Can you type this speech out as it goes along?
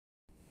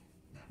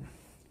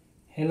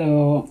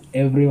Hello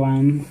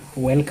everyone,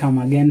 welcome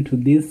again to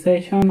this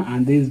session,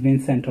 and this is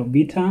Vincent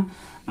Obita,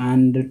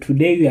 and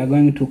today we are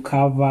going to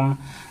cover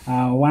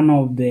one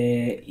of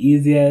the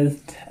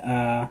easiest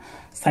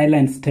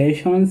silent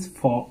stations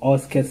for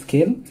OSCE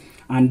scale,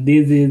 and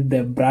this is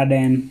the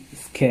Braden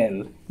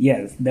scale.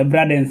 Yes, the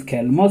Braden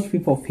scale. Most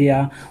people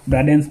fear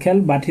Braden scale,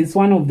 but it's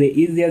one of the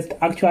easiest.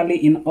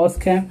 Actually, in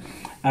OSCE,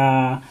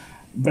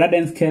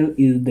 Braden scale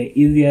is the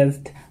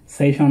easiest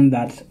session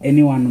that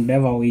anyone would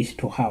ever wish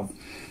to have.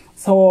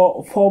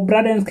 So for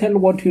Braden scale,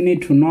 what you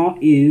need to know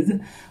is,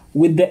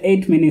 with the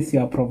 8 minutes you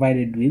are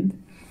provided with,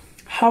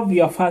 have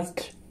your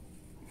first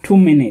 2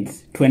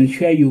 minutes to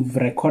ensure you've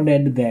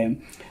recorded the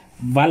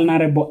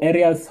vulnerable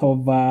areas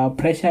of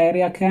pressure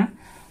area care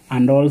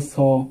and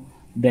also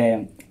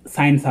the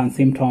signs and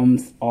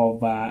symptoms of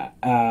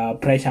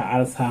pressure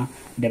ulcer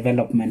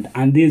development.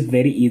 And this is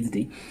very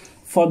easy.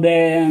 For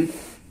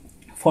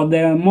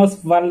the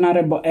most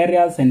vulnerable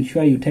areas,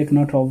 ensure you take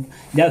note of,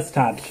 just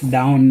start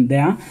down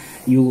there.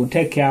 You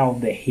take care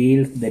of the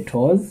heels, the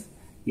toes,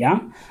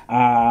 yeah.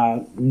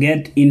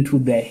 Get into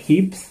the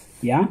hips,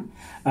 yeah.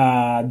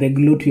 The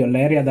gluteal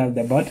area, that's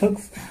the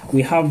buttocks.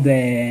 We have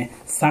the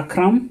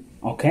sacrum,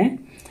 okay.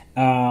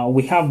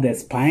 We have the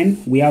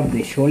spine, we have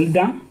the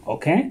shoulder,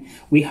 okay.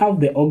 We have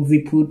the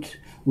occiput,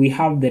 we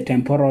have the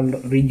temporal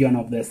region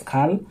of the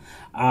skull.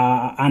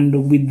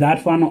 And with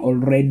that one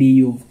already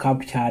you've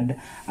captured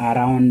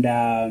around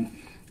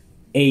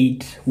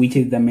 8, which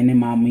is the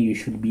minimum you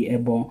should be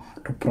able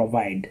to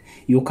provide.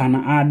 You can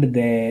add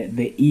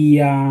the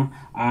ear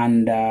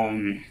and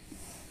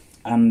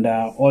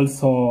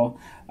also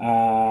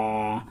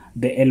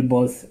the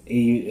elbows,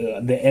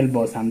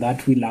 and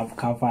that will have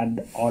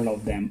covered all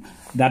of them.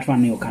 That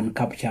one you can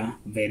capture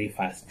very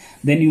fast.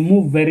 Then you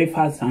move very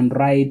fast and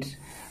write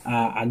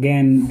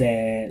again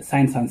the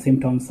signs and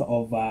symptoms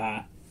of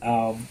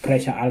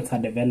pressure ulcer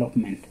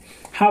development.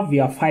 Have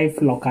your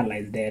 5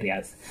 localized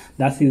areas.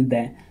 That is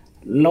the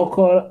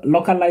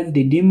localized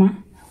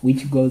edema,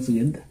 which goes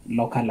with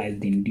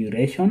localized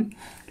induration,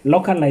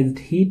 localized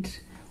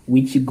heat,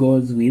 which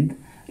goes with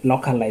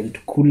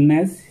localized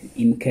coolness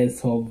in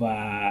case of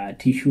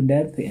tissue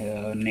death,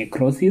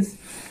 necrosis.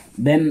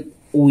 Then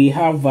we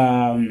have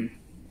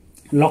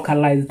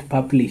localized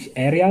purplish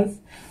areas.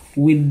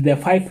 With the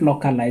 5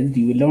 localized,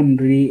 you will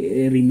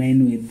only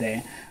remain with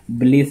the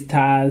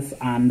blisters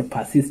and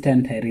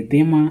persistent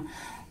erythema,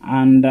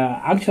 and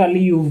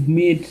actually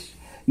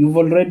you've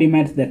already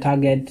met the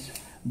target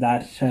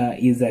that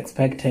is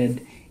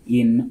expected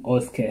in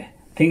OSCE.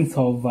 Things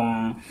of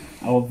an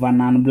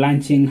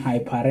unblanching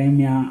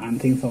hyperemia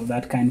and things of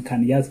that kind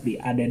can just be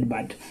added,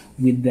 but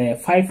with the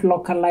 5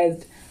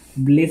 localized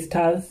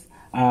blisters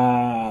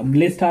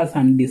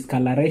and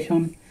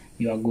discoloration,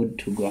 you are good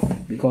to go,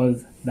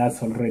 because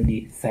that's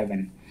already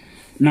 7.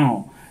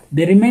 Now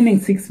the remaining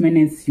 6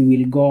 minutes you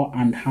will go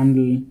and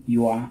handle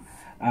your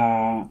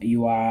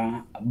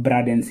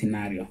Braden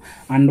scenario.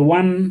 And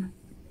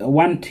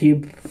one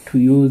tip to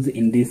use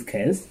in this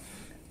case,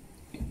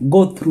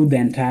 go through the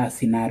entire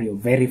scenario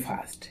very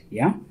fast,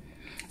 yeah.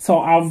 So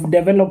I've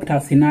developed a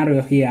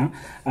scenario here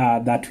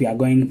that we are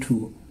going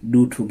to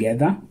do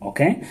together,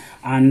 okay.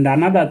 And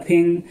another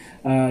thing,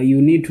 you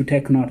need to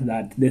take note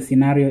that the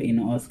scenario in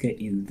OSCE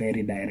is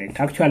very direct.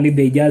 Actually,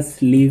 they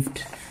just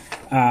lift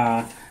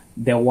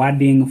the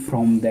wording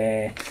from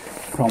the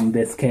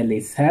scale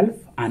itself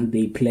and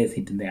they place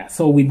it there.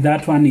 So with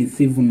that one, it's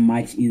even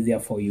much easier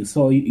for you.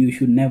 So you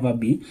should never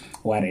be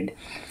worried.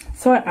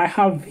 So I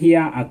have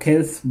here a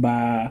case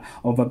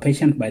of a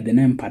patient by the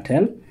name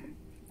Patel.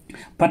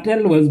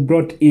 Patel was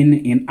brought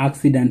in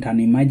accident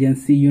and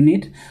emergency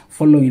unit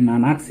following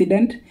an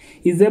accident.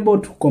 He's able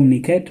to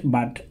communicate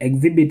but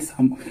exhibits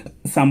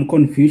some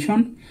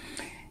confusion.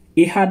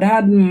 He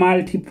had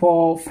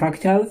multiple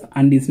fractures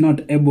and is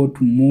not able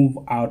to move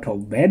out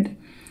of bed.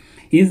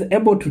 He is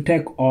able to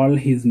take all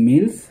his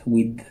meals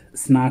with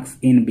snacks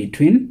in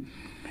between.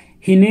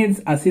 He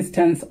needs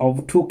assistance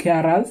of 2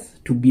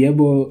 carers to be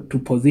able to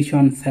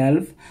position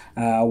himself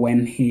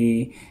when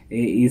he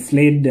is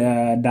laid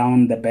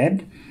down the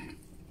bed.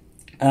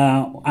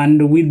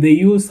 And with the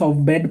use of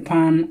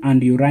bedpan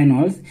and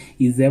urinals,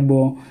 he is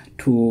able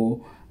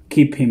to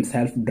keep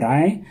himself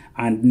dry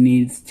and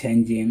needs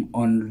changing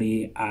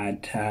only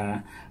at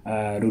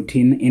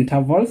routine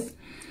intervals.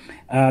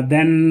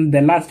 Then the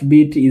last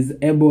bit is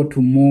able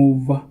to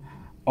move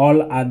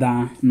all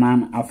other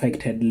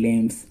non-affected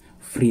limbs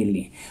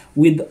freely.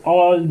 With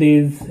all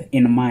this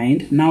in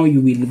mind, now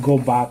you will go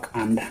back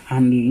and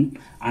handle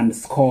and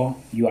score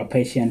your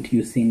patient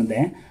using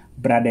the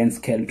Braden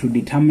scale to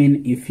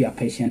determine if your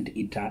patient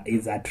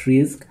is at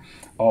risk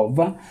of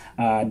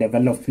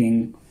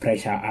developing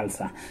pressure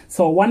ulcer.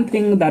 So one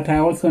thing that I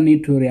also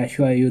need to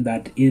reassure you,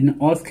 that in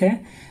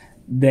OSCE,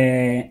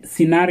 the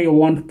scenario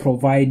won't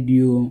provide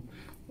you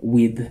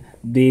with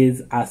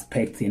these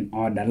aspects in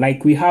order.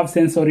 Like we have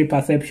sensory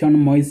perception,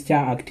 moisture,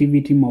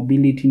 activity,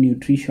 mobility,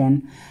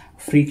 nutrition,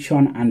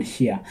 friction, and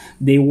shear.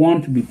 They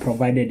won't be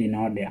provided in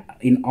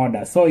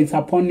order. So it's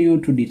upon you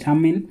to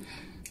determine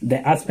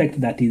the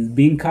aspect that is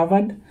being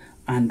covered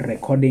and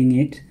recording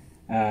it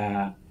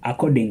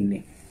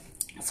accordingly.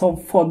 So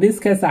for this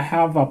case, I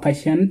have a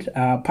patient.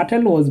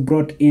 Patel was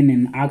brought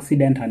in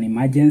accident and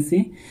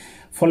emergency.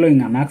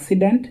 Following an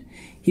accident,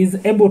 he's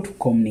able to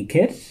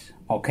communicate,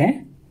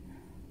 okay,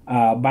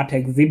 but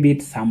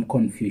exhibit some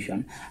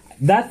confusion.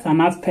 That's an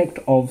aspect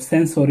of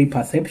sensory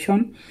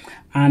perception,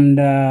 and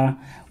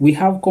we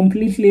have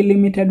completely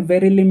limited,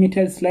 very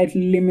limited,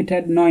 slightly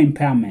limited, no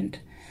impairment.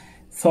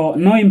 So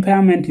no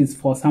impairment is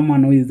for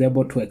someone who is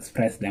able to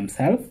express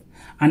themselves,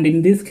 and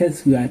in this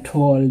case we are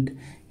told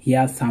he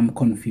has some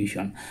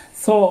confusion.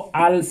 So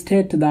I'll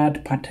state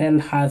that Patel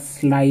has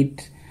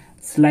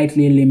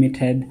slightly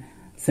limited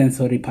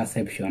sensory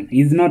perception.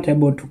 He's not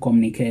able to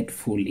communicate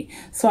fully.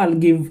 So I'll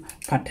give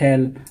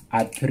Patel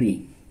a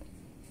 3.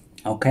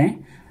 Okay?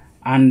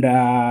 And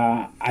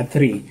a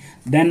 3.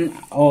 Then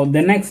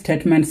the next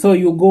statement, so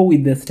you go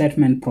with the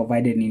statement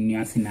provided in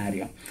your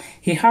scenario.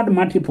 He had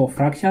multiple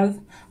fractures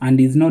and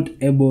is not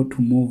able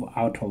to move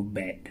out of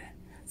bed.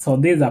 So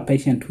this is a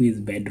patient who is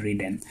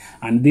bedridden,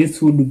 and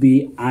this would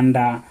be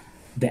under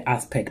the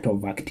aspect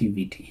of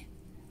activity,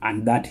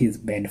 and that is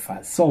bed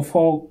fast. So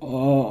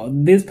for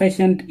this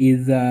patient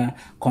is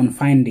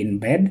confined in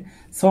bed,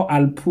 so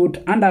I'll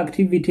put under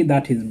activity,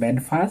 that is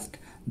bed fast,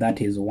 that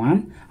is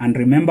 1. And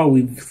remember,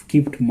 we've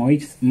skipped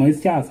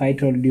moisture, as I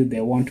told you, they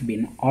won't be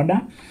in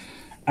order.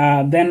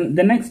 Then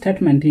the next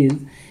statement is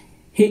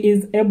he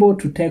is able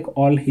to take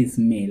all his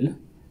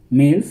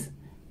meals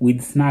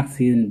with snacks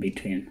in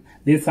between.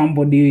 This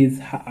somebody is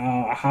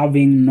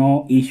having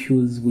no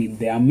issues with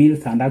their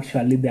meals, and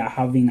actually they are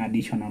having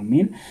additional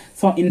meal.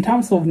 So in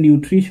terms of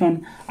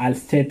nutrition, I'll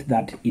state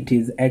that it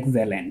is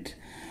excellent.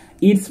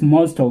 Eats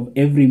most of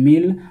every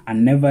meal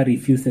and never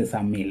refuses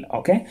a meal.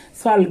 Okay,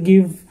 so I'll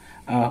give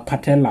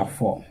Patel a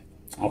 4.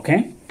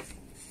 Okay,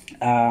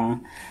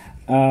 and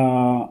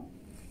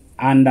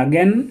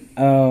again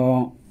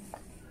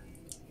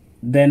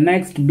the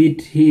next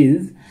bit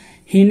is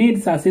he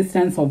needs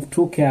assistance of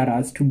 2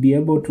 carers to be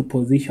able to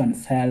position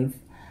self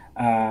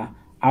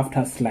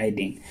after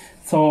sliding.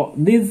 So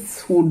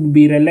this would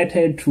be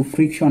related to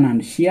friction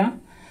and shear.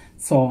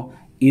 So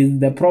is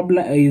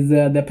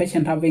the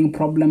patient having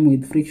problem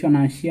with friction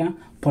and shear,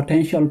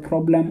 potential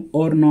problem,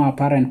 or no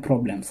apparent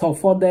problem? So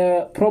for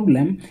the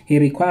problem, he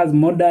requires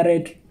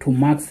moderate to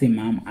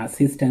maximum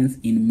assistance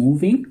in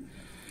moving.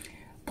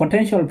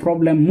 Potential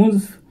problem,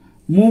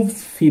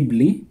 moves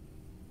feebly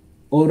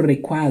or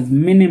requires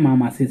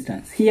minimum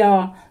assistance.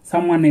 Here,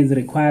 someone is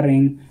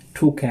requiring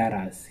 2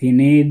 carers. He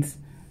needs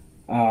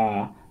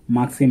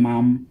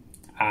maximum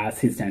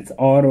assistance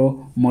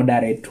or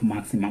moderate to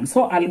maximum.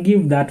 So I'll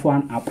give that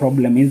one a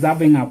problem. He's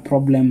having a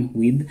problem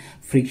with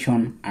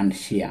friction and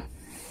shear.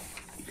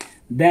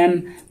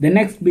 Then the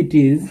next bit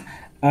is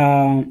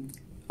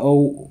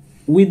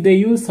with the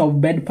use of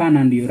bedpan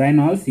and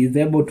urinals, he's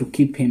able to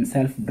keep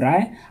himself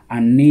dry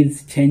and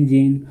needs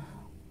changing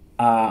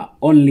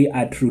only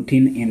at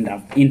routine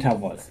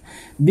intervals.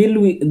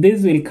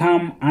 This will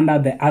come under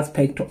the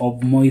aspect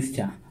of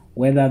moisture,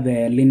 whether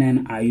the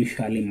linen are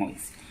usually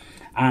moist.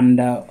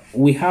 And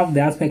we have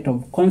the aspect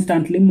of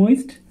constantly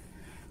moist,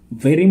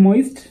 very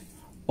moist,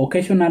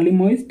 occasionally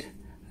moist,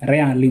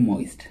 rarely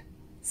moist.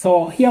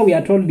 So here we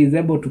are told he's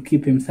able to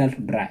keep himself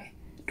dry,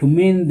 to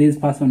mean this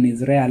person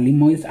is rarely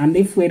moist. And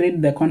if we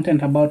read the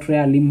content about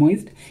rarely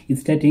moist,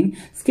 it's stating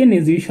skin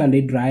is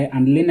usually dry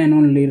and linen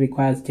only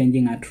requires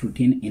changing at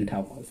routine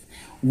intervals,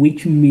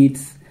 which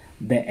meets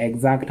the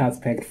exact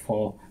aspect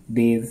for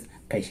this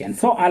patient.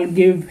 So I'll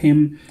give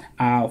him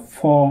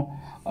 4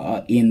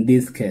 in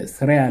this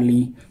case,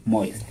 rarely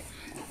moist.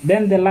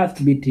 Then the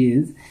last bit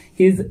is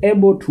he's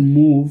able to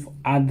move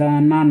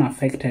other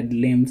non-affected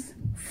limbs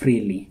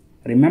freely.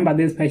 Remember,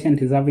 this patient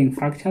is having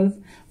fractures,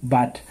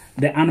 but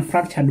the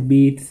unfractured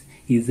bits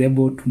is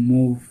able to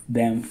move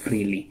them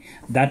freely.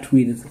 That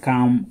will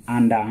come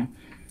under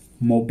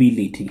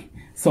mobility.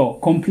 So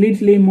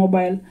completely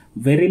mobile,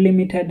 very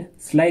limited,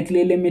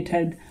 slightly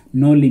limited,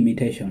 no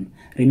limitation.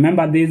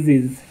 Remember, this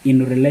is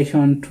in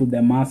relation to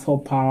the muscle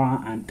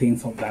power and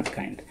things of that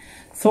kind.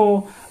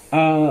 So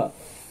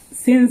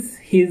since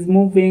he's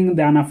moving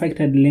the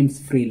unaffected limbs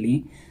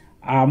freely,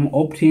 I'm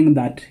opting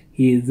that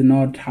he is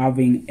not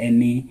having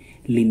any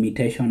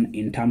limitation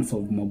in terms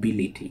of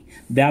mobility.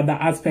 The other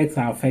aspects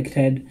are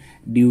affected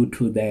due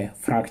to the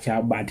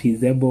fracture, but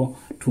he's able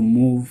to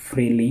move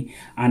freely.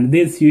 And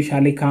this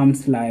usually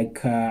comes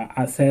like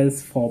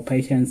assess for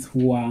patients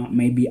who are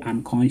maybe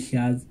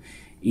unconscious,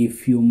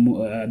 if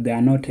they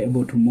are not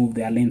able to move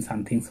their limbs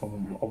and things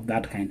of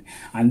that kind.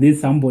 And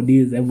this somebody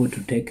is able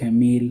to take a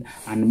meal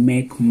and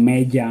make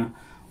major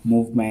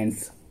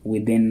movements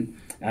within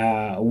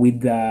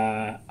with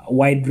a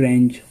wide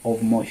range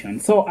of motion.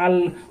 So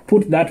I'll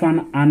put that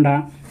one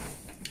under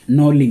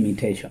no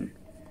limitation,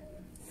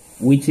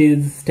 which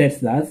is states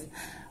that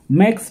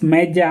makes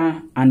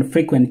major and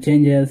frequent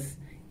changes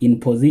in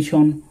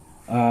position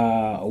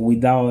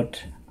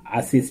without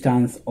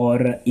assistance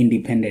or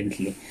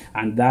independently,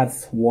 and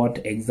that's what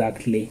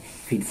exactly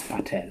fits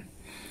Patel.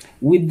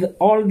 With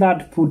all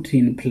that put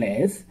in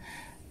place,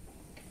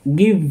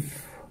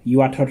 give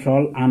your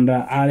total, and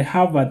I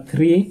have a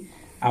 3,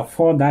 a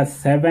 4, that's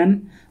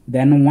 7,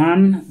 then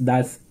 1,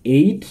 that's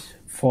 8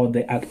 for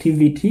the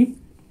activity,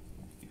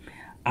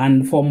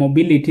 and for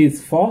mobility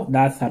is 4,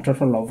 that's a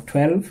total of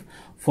 12.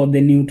 For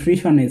the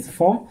nutrition is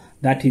 4,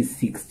 that is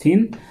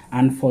 16,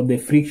 and for the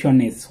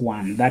friction is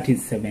 1, that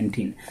is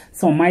 17.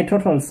 So my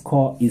total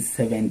score is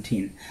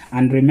 17.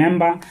 And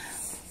remember,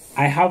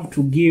 I have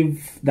to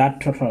give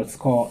that total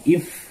score.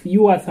 If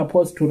you are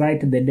supposed to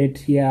write the date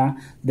here,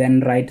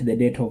 then write the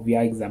date of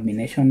your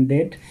examination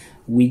date,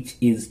 which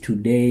is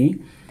today.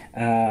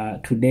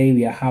 Today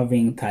we are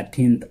having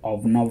 13th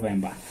of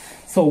November.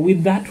 So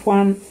with that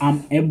one,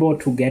 I'm able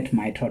to get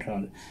my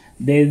total.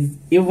 There's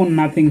even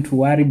nothing to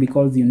worry,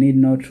 because you need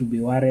not to be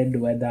worried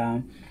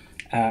whether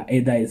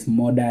either it's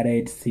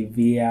moderate,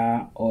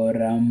 severe, or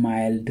a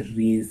mild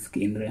risk.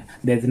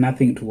 There's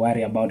nothing to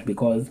worry about,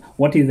 because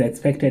what is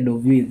expected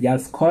of you is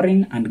just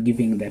scoring and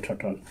giving the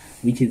total,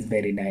 which is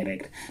very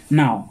direct.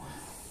 Now,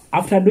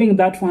 after doing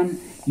that one,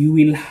 you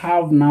will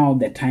have now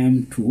the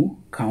time to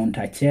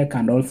counter check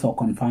and also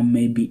confirm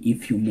maybe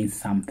if you miss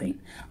something.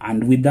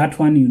 And with that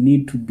one, you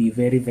need to be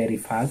very, very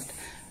fast,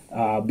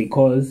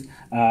 because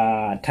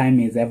time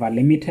is ever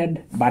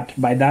limited. But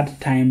by that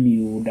time,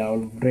 you would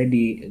have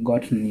already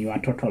gotten your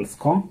total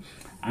score,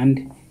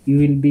 and you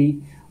will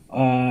be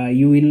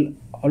you will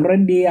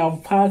already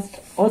have passed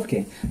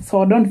OSCE.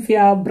 So don't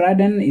fear.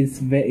 Braden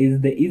is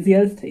the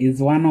easiest,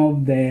 is one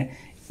of the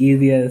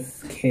easiest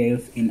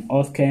scales in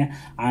OSCE.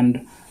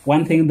 And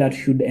one thing that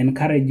should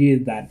encourage you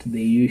is that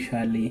they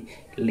usually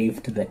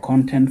lift the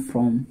content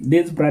from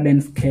this Braden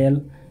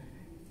scale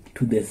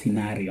to the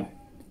scenario.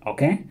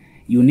 Okay,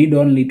 you need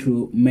only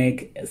to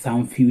make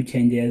some few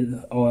changes,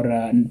 or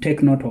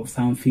take note of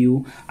some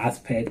few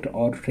aspects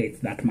or traits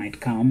that might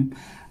come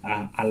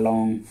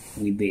along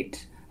with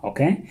it.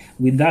 Okay,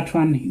 with that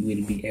one, you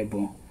will be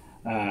able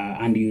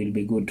and you will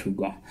be good to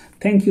go.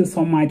 Thank you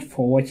so much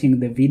for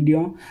watching the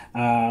video.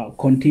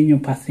 Continue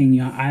passing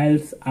your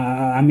IELTS,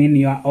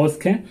 your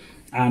OSCE,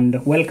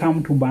 and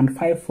welcome to Band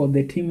 5 for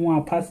the team who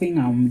are passing.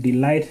 I'm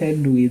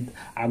delighted with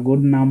a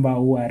good number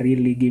who are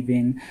really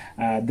giving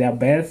their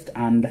best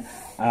and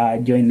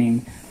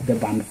joining the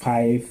Band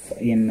 5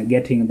 in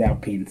getting their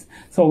pins.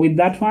 So with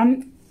that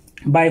one,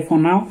 bye for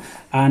now,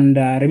 and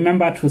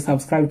remember to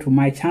subscribe to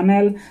my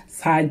channel.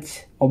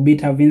 Search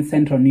Obita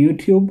Vincent on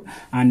YouTube,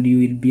 and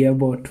you will be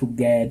able to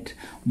get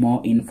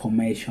more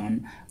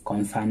information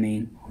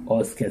concerning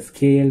OSCE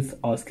skills,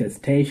 OSCE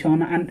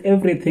station, and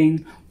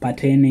everything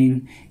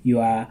pertaining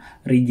your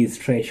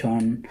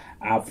registration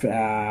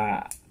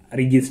after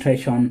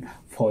registration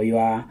for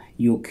your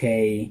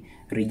UK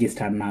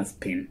registered nurse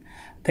pin.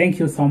 Thank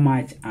you so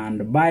much,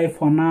 and bye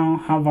for now.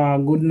 Have a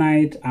good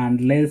night,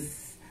 and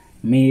let's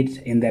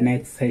meet in the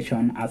next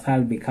session, as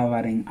I'll be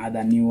covering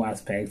other new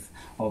aspects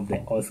of the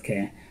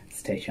OSCE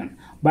station.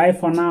 Bye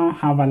for now.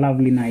 Have a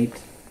lovely night.